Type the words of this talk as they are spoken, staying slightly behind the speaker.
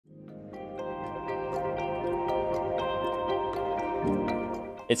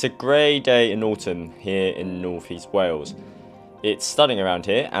It's a grey day in autumn here in northeast Wales. It's stunning around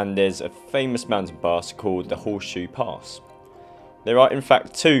here and there's a famous mountain pass called the Horseshoe Pass. There are in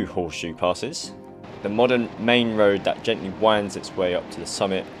fact two horseshoe passes. The modern main road that gently winds its way up to the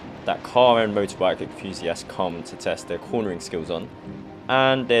summit that car and motorbike enthusiasts come to test their cornering skills on.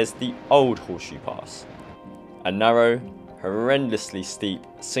 And there's the old Horseshoe Pass. A narrow, horrendously steep,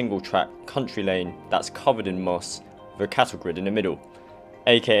 single track country lane that's covered in moss with a cattle grid in the middle,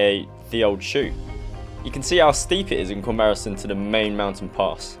 aka the old shoe. You can see how steep it is in comparison to the main mountain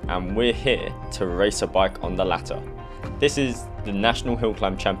pass, and we're here to race a bike on the latter. This is the National Hill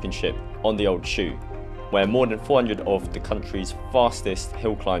Climb Championship on the old shoe, where more than 400 of the country's fastest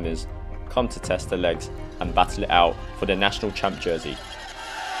hill climbers come to test their legs and battle it out for their national champ jersey.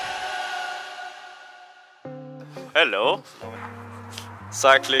 Hello.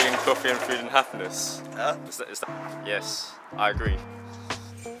 Cycling, coffee and food and happiness. Is that? Yes, I agree.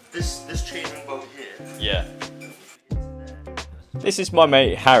 This changing boat here? Yeah. This is my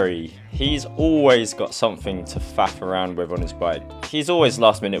mate Harry. He's always got something to faff around with on his bike. He's always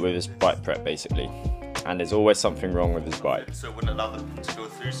last minute with his bike prep basically. And there's always something wrong with his bike. So it wouldn't allow them to go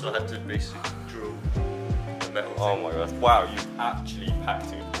through, so I had to basically drill the metal thing. Oh my god. Wow, you've actually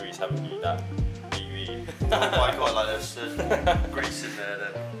packed it with grease, haven't you? That BB. Oh my god, like there's more grease in there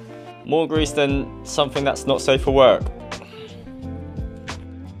then. More grease than something that's not safe for work.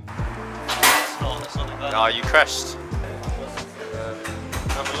 That's not bad. Ah, you crashed.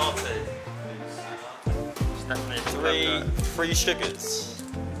 Have a latte. It's definitely Three sugars.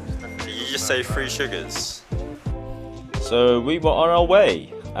 You just say 3 sugars. So we were on our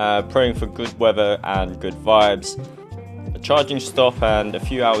way, praying for good weather and good vibes. A charging stop and a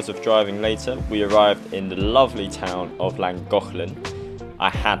few hours of driving later, we arrived in the lovely town of Llangollen. I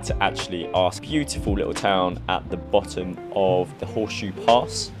had to actually ask, beautiful little town at the bottom of the Horseshoe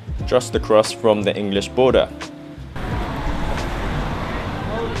Pass, just across from the English border.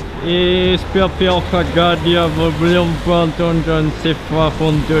 Gadia volume från siffra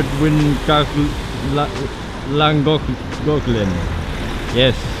från Llangollen.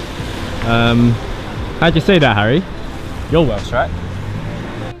 Yes. How'd you say that, Harry? You're Welsh, right?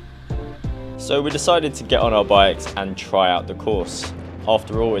 So we decided to get on our bikes and try out the course.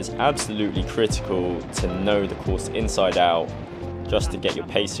 After all, it's absolutely critical to know the course inside out, just to get your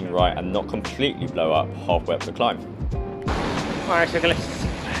pacing right and not completely blow up halfway up the climb. Alright, cyclists.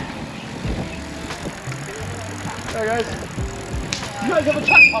 Hey guys. You guys have a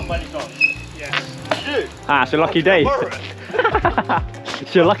track pump by any chance? Yes. You do? Ah, it's your lucky day.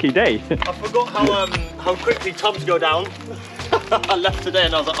 It's your lucky day. I forgot how quickly tubs go down. I left today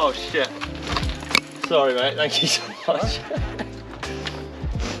and I was like, oh shit. Sorry mate, thank you so much.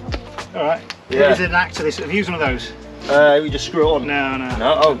 Alright. Yeah. Is it an act to this? Have you used one of those? We just screw it on. No.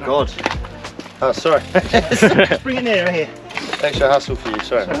 No? Oh god. Oh sorry. Just bring it nearer here. Extra hassle for you,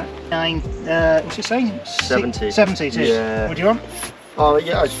 sorry. Right. 9, what's it saying? 70. 70 it is. Yeah. What do you want? Oh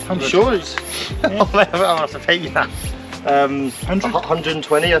yeah, I'm sure it's... Yeah. I'll have to pay you that. 100?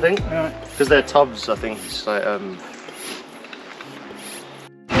 120 I think. Alright. Because they're tubs I think. It's like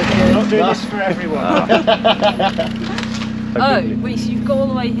We're not doing this for everyone. Oh, wait, so you've got all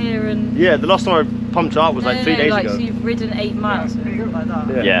the way here and... Yeah, the last time I pumped it up was like 3 days like, ago. So you've ridden 8 miles or something like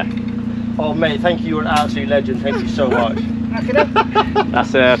that? Yeah. Oh mate, thank you, you're an absolute legend, thank you so much.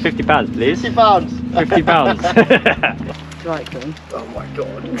 That's £50, please. £50! £50. You like them? Oh my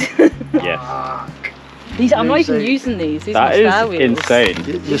god. Yes. These, I'm not even using these. These That are my spare wheels. is insane.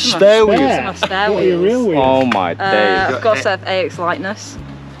 Your These are spare my wheels? These are my spare What are your real wheels. wheels? Oh my days. I've got a set of AX lightness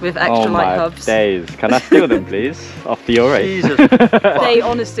with extra Oh light my hubs. days. Can I steal them, please? After your race. Jesus. They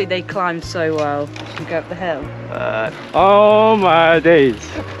honestly, they climb so well. You can go up the hill. Oh my days.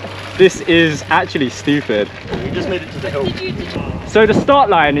 This is actually stupid. We just made it to the hill. So the start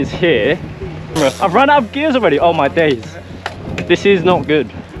line is here. I've run out of gears already. Oh my days. This is not good.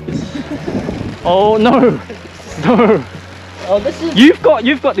 Oh no. No. Oh, this is... You've got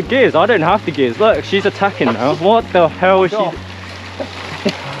the gears. I don't have the gears. Look, she's attacking now. What the hell is she? I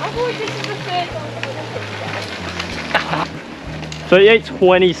thought this is the third one.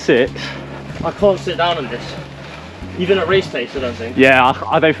 38.26. I can't sit down on this. Even at race pace, I don't think. Yeah,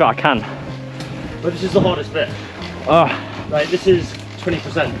 I don't think I can. But this is the hardest bit. Like, this is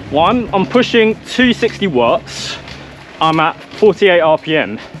 20%. Well, I'm pushing 260 watts. I'm at 48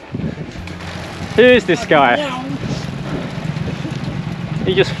 RPM. Who's this guy?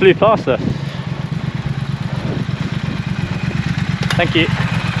 He just flew past us. Thank you.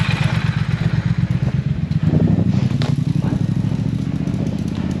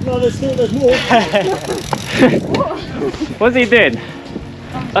 No, there's more. What's he doing?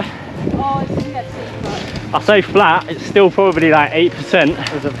 Oh, it's gonna get steep. I say flat, it's still probably like 8%.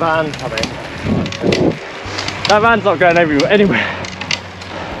 There's a van coming. That van's not going anywhere.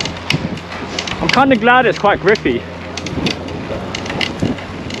 I'm kind of glad it's quite grippy.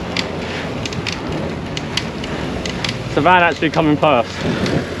 It's a van actually coming past.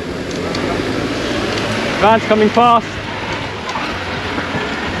 Van's coming past.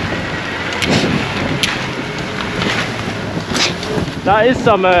 That is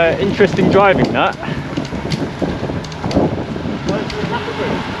some interesting driving, that.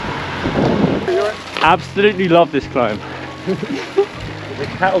 Absolutely love this climb. There's a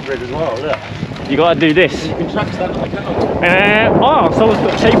cattle grid as well, look. You gotta do this. You can track stand on the cattle grid. Oh, someone's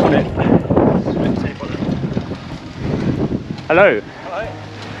got tape on it. Tape on it. Hello. Hello.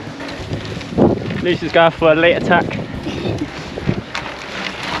 Lucy's going for a late attack.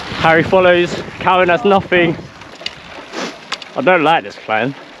 Harry follows. Calvin has nothing. I don't like this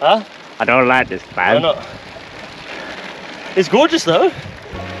climb. Huh? I don't like this climb. Why not? It's gorgeous though.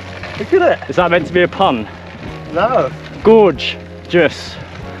 Look at it. Is that meant to be a pun? No. Gorge. Just.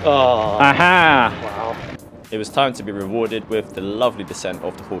 Oh. Aha. Wow. It was time to be rewarded with the lovely descent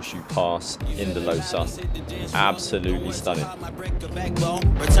of the Horseshoe Pass in the low sun. Absolutely stunning.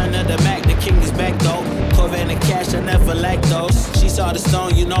 Return of the Mac, the king is back though. Corvette and cash, I never lack those. She saw the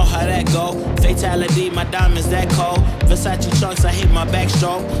stone, you know how that go. Fatality, my diamonds that cold. Versace trunks, I hit my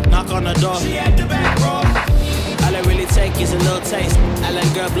backstroke. Knock on the door, she at the back, bro. All I really take is a little taste. I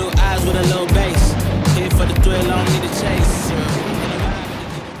let girl blue eyes with a little bass. Here for the thrill, I don't need to chase.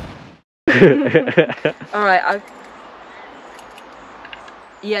 Alright,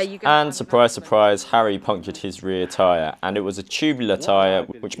 yeah, you can. And surprise, surprise, Harry punctured his rear tyre, and it was a tubular tyre,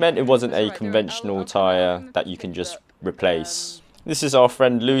 which meant it wasn't a conventional tyre that you can just replace. This is our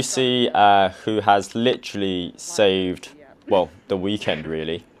friend Lucy, who has literally saved, well, the weekend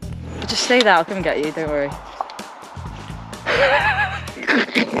really. Just say that, I'll come and get you, don't worry.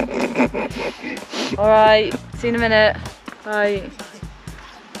 Alright, see you in a minute. Bye.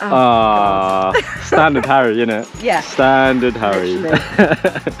 Ah, standard Harry, innit? Yeah. Standard Harry.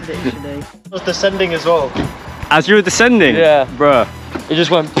 Literally. I was descending as well. As you were descending? Yeah. Bruh. It just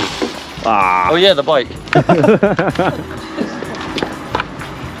went. Ah. Oh yeah, the bike. I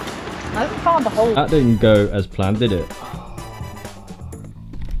haven't found the hole. That didn't go as planned, did it?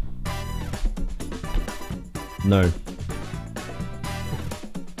 No.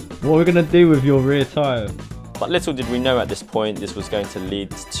 What are we gonna do with your rear tyre? But little did we know at this point this was going to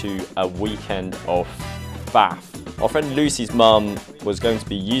lead to a weekend of faff. Our friend Lucy's mum was going to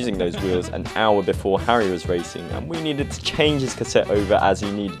be using those wheels an hour before Harry was racing, and we needed to change his cassette over as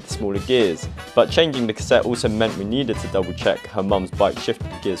he needed the smaller gears. But changing the cassette also meant we needed to double check her mum's bike shifted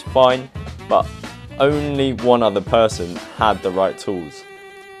the gears fine, but only one other person had the right tools.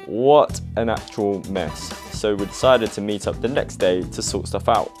 What an actual mess. So we decided to meet up the next day to sort stuff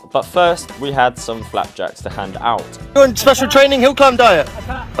out. But first, we had some flapjacks to hand out. You're on special training hill climb diet?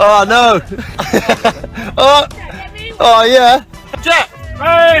 Oh no! oh yeah! Flapjack!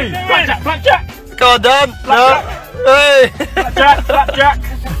 Hey! Flapjack! Flapjack! Go on, Dan! No! Hey! Flapjack! Flapjack!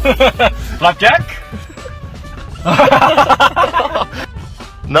 Flapjack!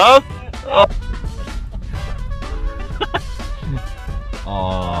 No? Oh.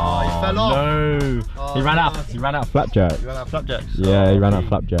 Oh, he fell off. No. Oh, he ran out of flapjack. You ran out of flapjacks? Yeah, he ran out of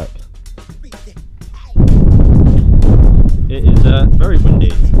flapjack. It is very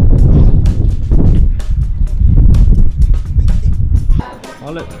windy.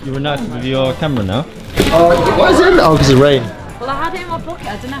 Oh look, you're nice with your camera now. Why is it? Oh, because of rain. Well, I had it in my pocket.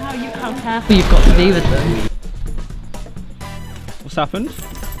 I don't know how careful you've got to be with them. What's happened?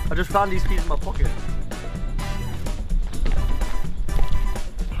 I just found these keys in my pocket.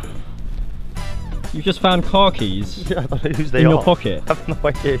 You've just found car keys Yeah, I don't know whose they in are. your pocket. I have no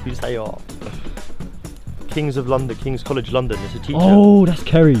idea whose they are. Kings of London, King's College London. It's a teacher. Oh, that's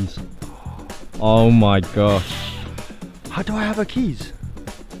Kerry's. Oh my gosh. How do I have her keys?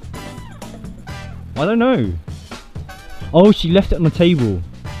 I don't know. Oh, she left it on the table.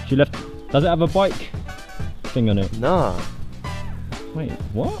 She left. Does it have a bike thing on it? Nah. Wait,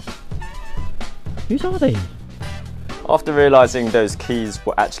 what? Whose are they? After realising those keys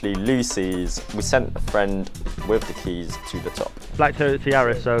were actually Lucy's, we sent a friend with the keys to the top. Black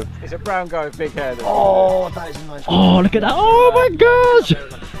tiara, so. It's a brown guy with big hair. Oh, that is a nice one. Oh, look at that! Oh my gosh!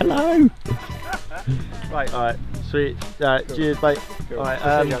 Hello. Right, alright, sweet. Cheers, mate.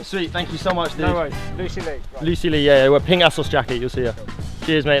 Alright, sweet, thank you so much, dude. No worries. Lucy Lee. Right. Lucy Lee, yeah, we're pink Assos jacket, you'll see her.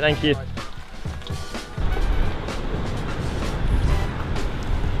 Cheers, mate, thank you.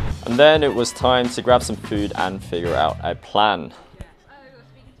 And then it was time to grab some food and figure out a plan.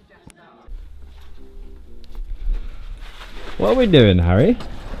 What are we doing, Harry?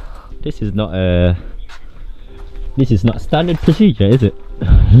 This is not standard procedure, is it?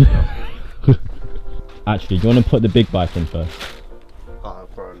 Actually, do you want to put the big bike in first?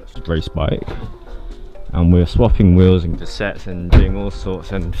 Race bike. And we're swapping wheels and cassettes and doing all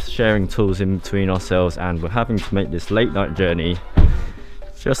sorts and sharing tools in between ourselves, and we're having to make this late night journey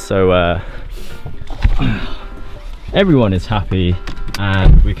just so everyone is happy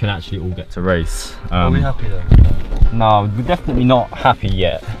and we can actually all get to race. Are we happy though? No, we're definitely not happy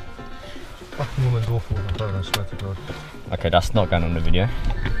yet. Fucking woman's awful on the phone, I swear to God. Okay, that's not going on the video.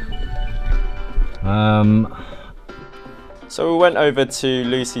 So we went over to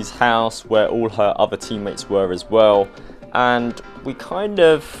Lucy's house where all her other teammates were as well, and we kind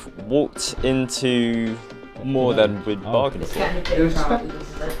of walked into more than we'd bargained for.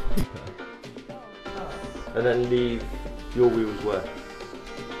 And then leave your wheels where?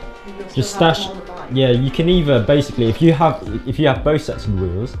 Just stash. Yeah, you can either basically, if you have both sets of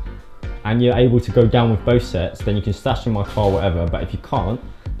wheels and you're able to go down with both sets, then you can stash in my car, whatever. But if you can't,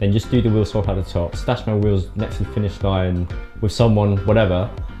 then just do the wheel swap at the top, stash my wheels next to the finish line with someone, whatever.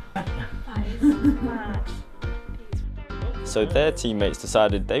 So their teammates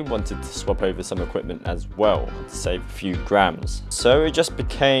decided they wanted to swap over some equipment as well to save a few grams. So it just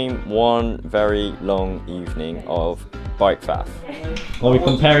became one very long evening of bike faff. Are we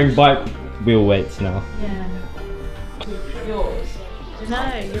comparing bike wheel weights now? Yeah. Yours?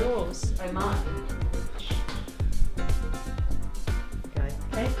 No, yours. Oh, mine.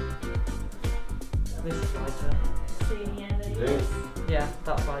 Okay. This is lighter. Yeah,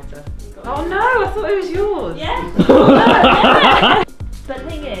 that's lighter. Oh no, I thought it was yours. Yeah. But the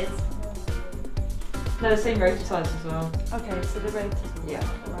thing is, No, the same rotor size as well. okay, so the rotors. Yeah.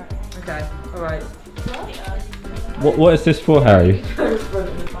 Right. Okay, alright. What is this for, Harry?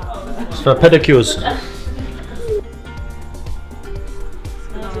 It's for pedicures.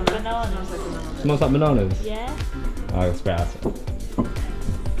 Bananas. Smells like bananas. Yeah. Oh, it's bad.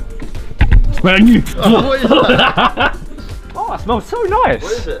 It's brand new. Oh, what is that? Oh, it smells so nice.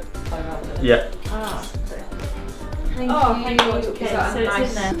 What is it? Yeah. Thank you. Okay, so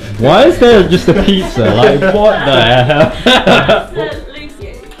it's in there. Why is there just a pizza? Like, what the hell?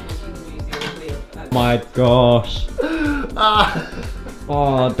 My gosh.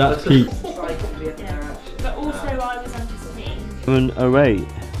 Oh, that's pizza. But also I was anticipating. 7:08.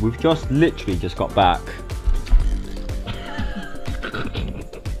 We've literally just got back.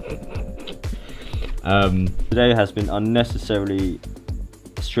 Today has been unnecessarily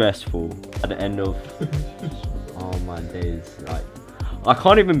stressful at the end of oh my days. Like, I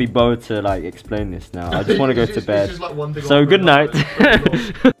can't even be bothered to like explain this now. I just want to go to bed. Like So good night.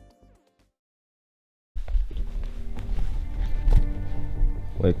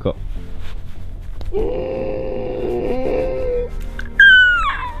 Wake up.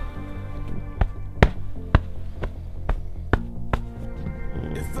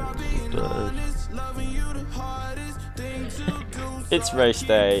 It's race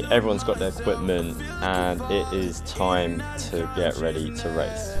day, everyone's got their equipment, and it is time to get ready to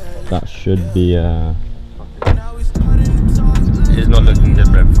race. That should be It's not looking good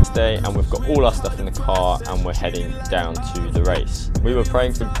for race day, and we've got all our stuff in the car and we're heading down to the race. We were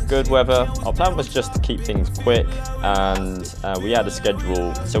praying for good weather. Our plan was just to keep things quick, and we had a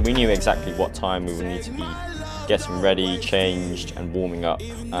schedule, so we knew exactly what time we would need to be getting ready, changed and warming up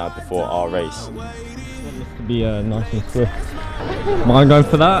before our race. to be nice and swift. Am I going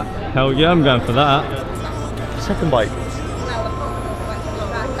for that? Hell yeah, I'm going for that. Second bike.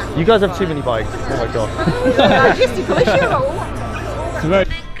 You guys have too many bikes. Oh my god. It's very...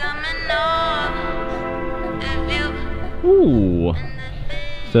 Ooh.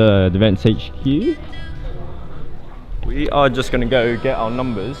 So the event's HQ. We are just gonna go get our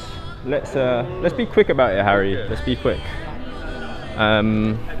numbers. Let's be quick about it, Harry. Let's be quick. I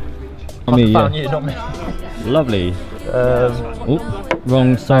found you, not me. Lovely. Oh,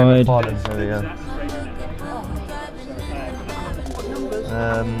 wrong side. I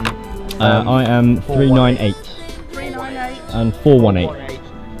am 398. 398. And 418.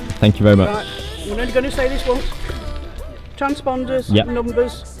 Thank you very much. Right. We're only going to say this once. Transponders, Yep.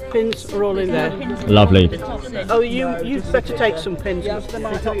 numbers, pins are all in there. Lovely. Oh, you better take some pins. There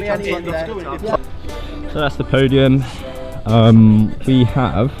might not be any in there. So that's the podium. We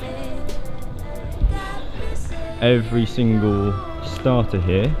have every single starter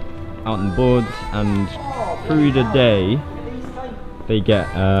here out on boards, and through the day they get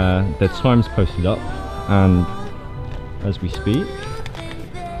their times posted up, and as we speak.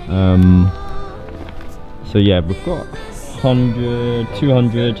 So yeah, we've got 100,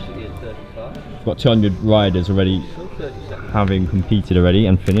 200, we've got 200 riders already having competed already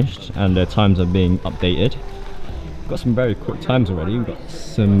and finished, and their times are being updated. We've got some very quick times already. We've got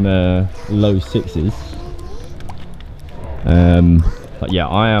some low 6s. But yeah,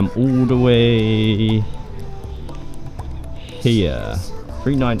 I am all the way here,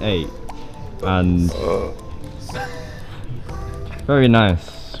 398, and very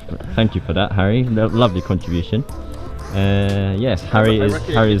nice. Thank you for that, Harry. Lovely contribution. Yes, Harry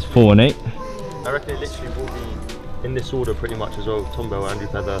is 418. I reckon it literally will be in this order pretty much as well. Tombo, Andrew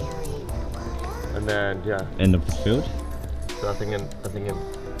Feather, and then yeah. End of the field. So I think in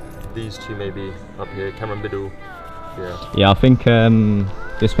these two maybe up here, Cameron Biddle. Yeah. Yeah, I think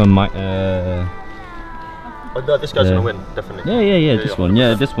this one might. Oh, no, this guy's gonna win definitely. Yeah. This one.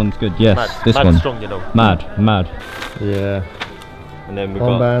 Yeah, this one's good. Yes, mad, this mad one. Strong, you know. Mad. Yeah. And then we've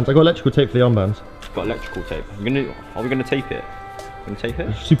armbands. I got electrical tape for the armbands. got electrical tape. Are we gonna tape it? Gonna tape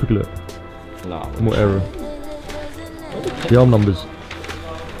it? Super glue. No. More error. The arm numbers.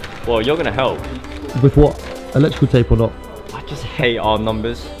 Well, you're gonna help. With what? Electrical tape or not? I just hate arm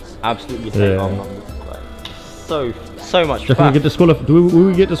numbers. Absolutely hate arm numbers. Like, so much. Do we get disqualified? Will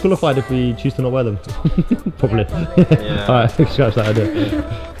we get disqualified if we choose to not wear them? Probably. Yeah. Alright, scratch that idea.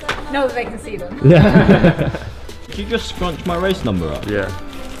 No, they can see them. Yeah. Did you just scrunch my race number up? Yeah.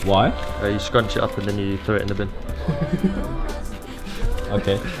 Why? You scrunch it up and then you throw it in the bin.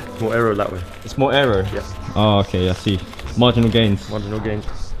 Okay. More aero that way. It's more aero? Yeah. Oh, okay, I see. Marginal gains. Marginal gains.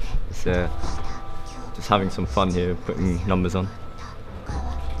 It's just having some fun here, putting numbers on.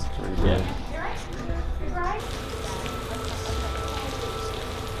 Yeah.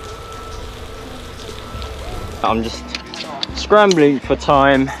 I'm just scrambling for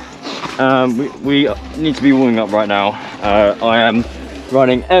time. We need to be warming up right now. I am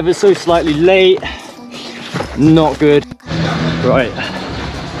running ever so slightly late. Not good. Right.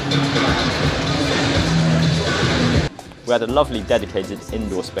 We had a lovely dedicated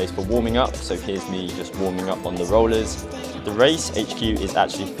indoor space for warming up, so here's me just warming up on the rollers. The race HQ is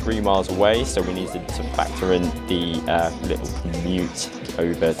actually 3 miles away, so we needed to factor in the little commute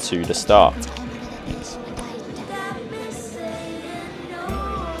over to the start.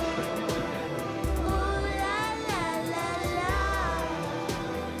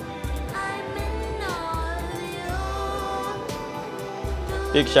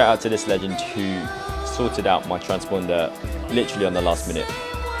 Big shout out to this legend who sorted out my transponder literally on the last minute.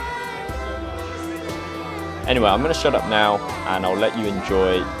 Anyway, I'm going to shut up now and I'll let you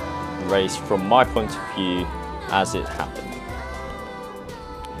enjoy the race from my point of view as it happened.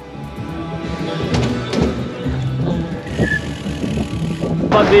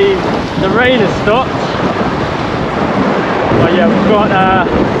 But the rain has stopped. But yeah, we've got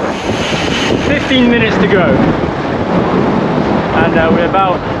 15 minutes to go. And we're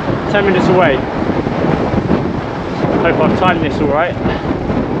about 10 minutes away. Hope I've timed this all right.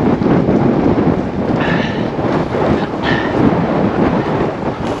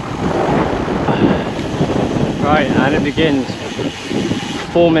 Right, and it begins.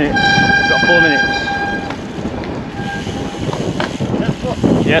 4 minutes. We've got 4 minutes.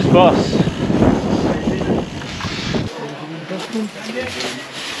 Yes, boss.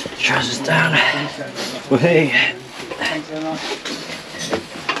 Trousers down. Whee.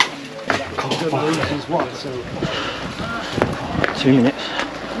 2 minutes.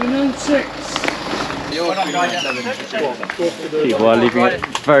 396. People are leaving it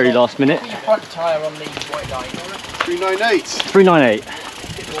very last minute. Front tyre on the white line. 398. 398.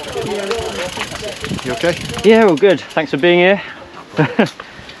 You okay? Yeah, all good. Thanks for being here.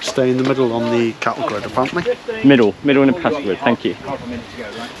 Stay in the middle on the cattle grid, apparently. Middle in the pasture grid. Thank you.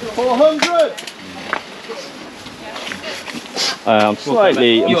 400. I'm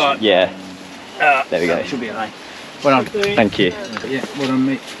slightly. Yeah. There we go. Should be alright. Well done. Thank you. Yeah, well done,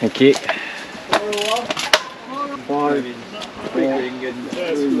 mate. Thank you. 5, 4, 3, 2,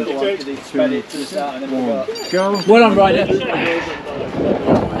 1, go. Well done, Ryder.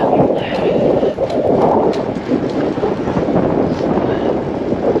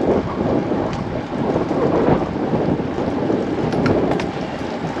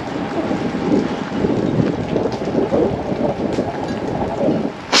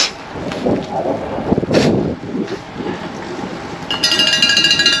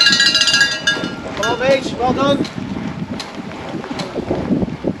 Well done.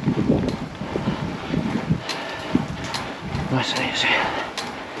 Nice and easy.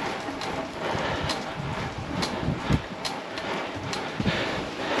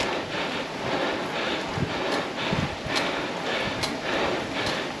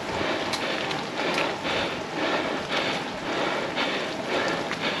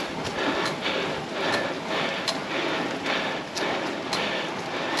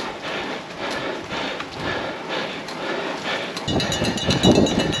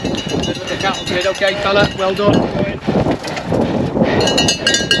 Good, okay, fella, well done.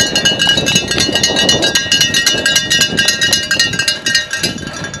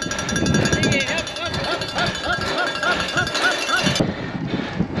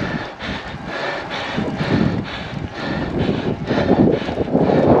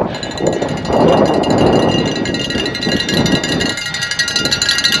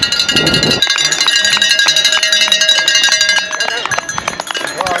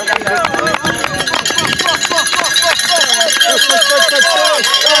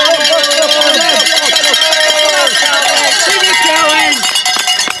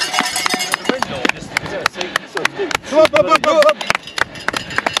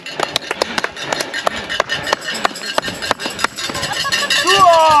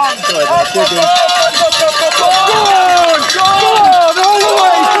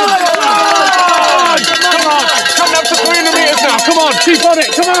 Keep on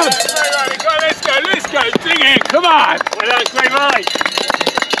it, come on! Let's go, dig it, come on! Well, that's great, right.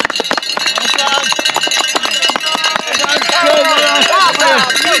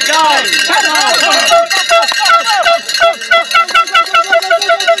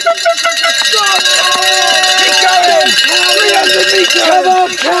 Come on,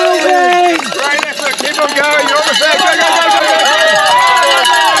 Calvin! Great effort, keep on going, you're almost there, go, go, go, go, go!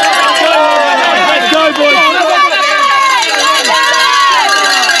 Let's go, boys!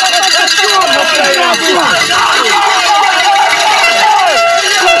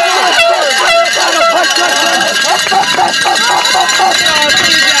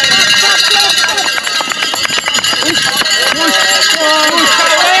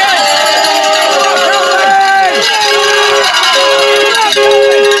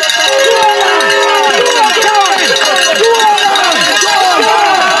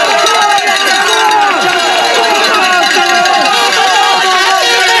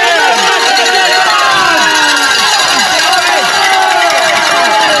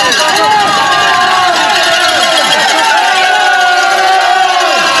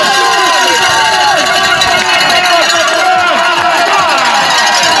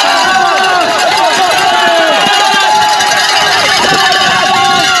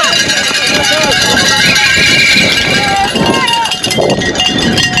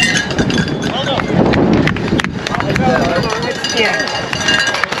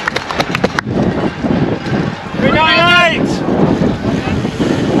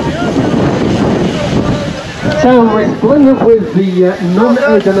 So resplendent with the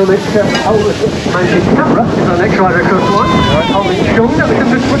non-ergonomic mounted camera is our next rider across the line. Holding Sean, that we can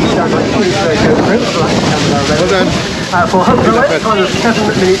just put down like 20 through, well done. For Hunt Roulette, time of 7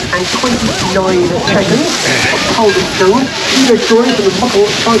 minutes and 29 seconds. Holding Sean, Hugo Story from the Muckle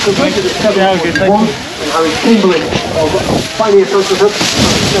Cycle Race at 7.1. And Harry Chamberlain of Pioneer Cycle Club,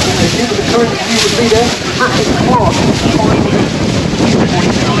 7.02. But the current view would be there, Patrick Clark, 5.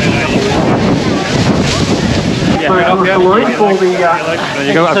 Across the line for the there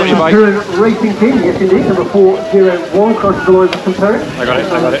you go, I've got your bike. Racing team, yes indeed, number 401 crosses the line for St. Paris. I got it.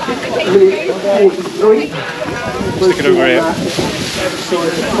 43. Stick it over here.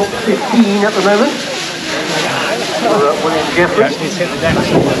 Top 15 at the moment. William Jeffrey. Actually, hit the deck. Do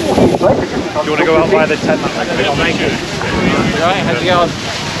you want to go out by the 10? I'll make it. Right, how's it going?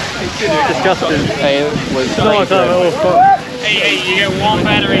 Disgusting. Hey, you get one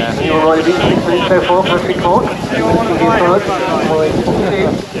battery. You're right, so far, Patrick Clark.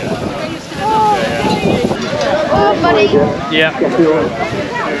 Oh, buddy. Yeah. As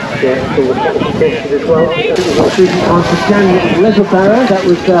well. Time for Jan Leatherbarrow. That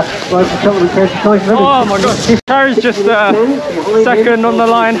was right for Tottenham County. Oh my god, Harry's just second on the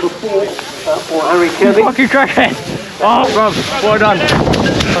line. For Harry Kirby. Fucking crackhead. Oh, bruv, well done.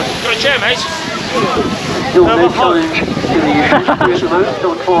 Got a chair, mate. Still no challenge to the issue at the moment.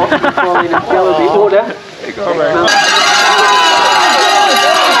 Still Clark in Galiber order.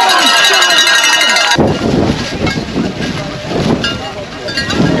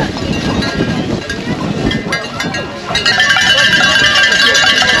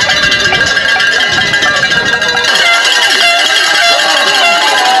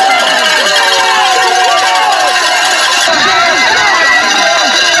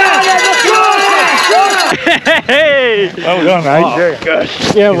 Hey! Well done, mate. Oh, gosh.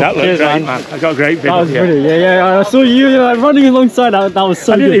 Yeah, well, that looked great, man. I got a great video. That was brilliant. Yeah. I saw you like, running alongside. That was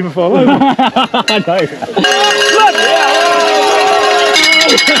so good. I didn't even fall over.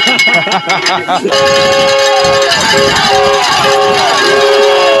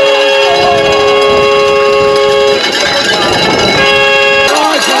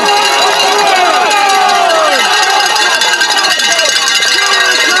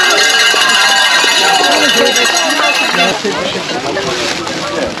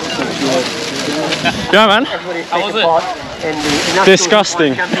 Yeah, man. How was it?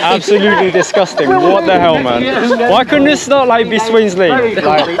 Disgusting. Absolutely disgusting. What the hell, man? Why couldn't this not like be Swinsley?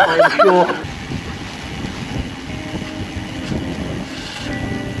 Like, I'm sure.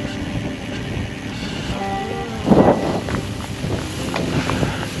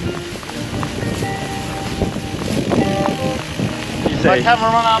 My camera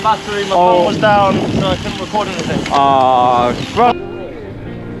ran out of battery, my phone was down, so I couldn't record anything.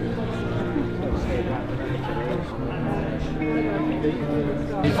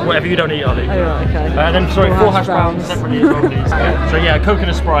 Whatever you don't eat, I'll eat. Oh, right, okay. And then, sorry, 4 hash browns separately as well, please. So yeah, Coke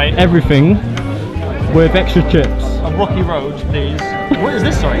and a Sprite. Everything with extra chips. A Rocky Road, please. What is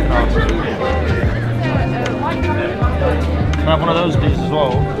this, sorry? Can I have one of those, please, as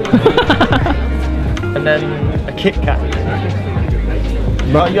well? And then a Kit Kat.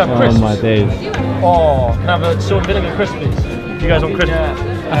 You have crisps. Oh my days. Oh, can I have a salt and vinegar crisp, please? You guys want crisps? Yeah.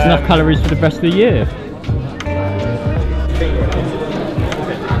 That's enough calories for the rest of the year.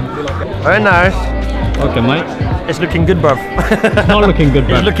 Very nice. Okay, mate. It's looking good, bruv. It's not looking good,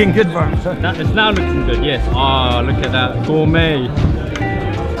 bruv. It's looking good, bruv. It's now looking good, yes. Oh, look at that. Gourmet.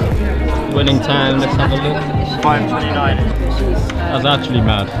 Winning time, let's have a look. 5:29. That's actually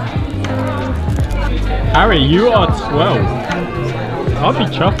mad. Harry, you are 12. I'll be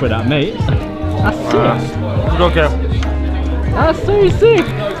chuffed with that, mate. That's sick. Okay. That's so sick.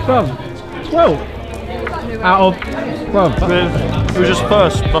 Bruv, 12. Out of... Bruv. It was just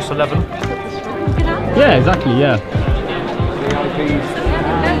first, plus 11. Yeah, exactly, yeah.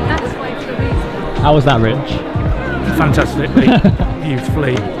 How was that, Rich? fantastically,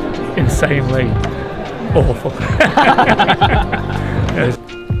 beautifully, insanely awful.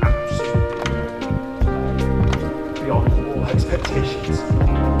 Beyond all expectations.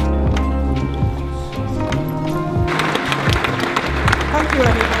 Thank you,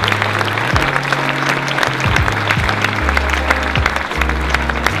 everybody.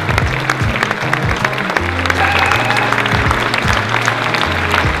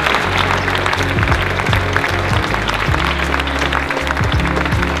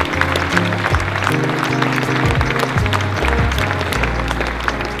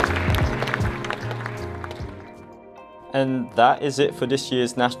 And that is it for this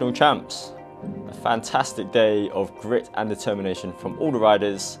year's National Champs. A fantastic day of grit and determination from all the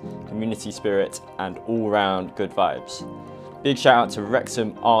riders, community spirit and all-round good vibes. Big shout out to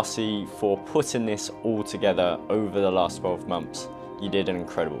Wrexham RC for putting this all together over the last 12 months. You did an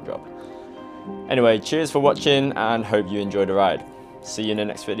incredible job. Anyway, cheers for watching and hope you enjoyed the ride. See you in the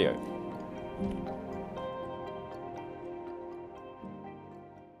next video.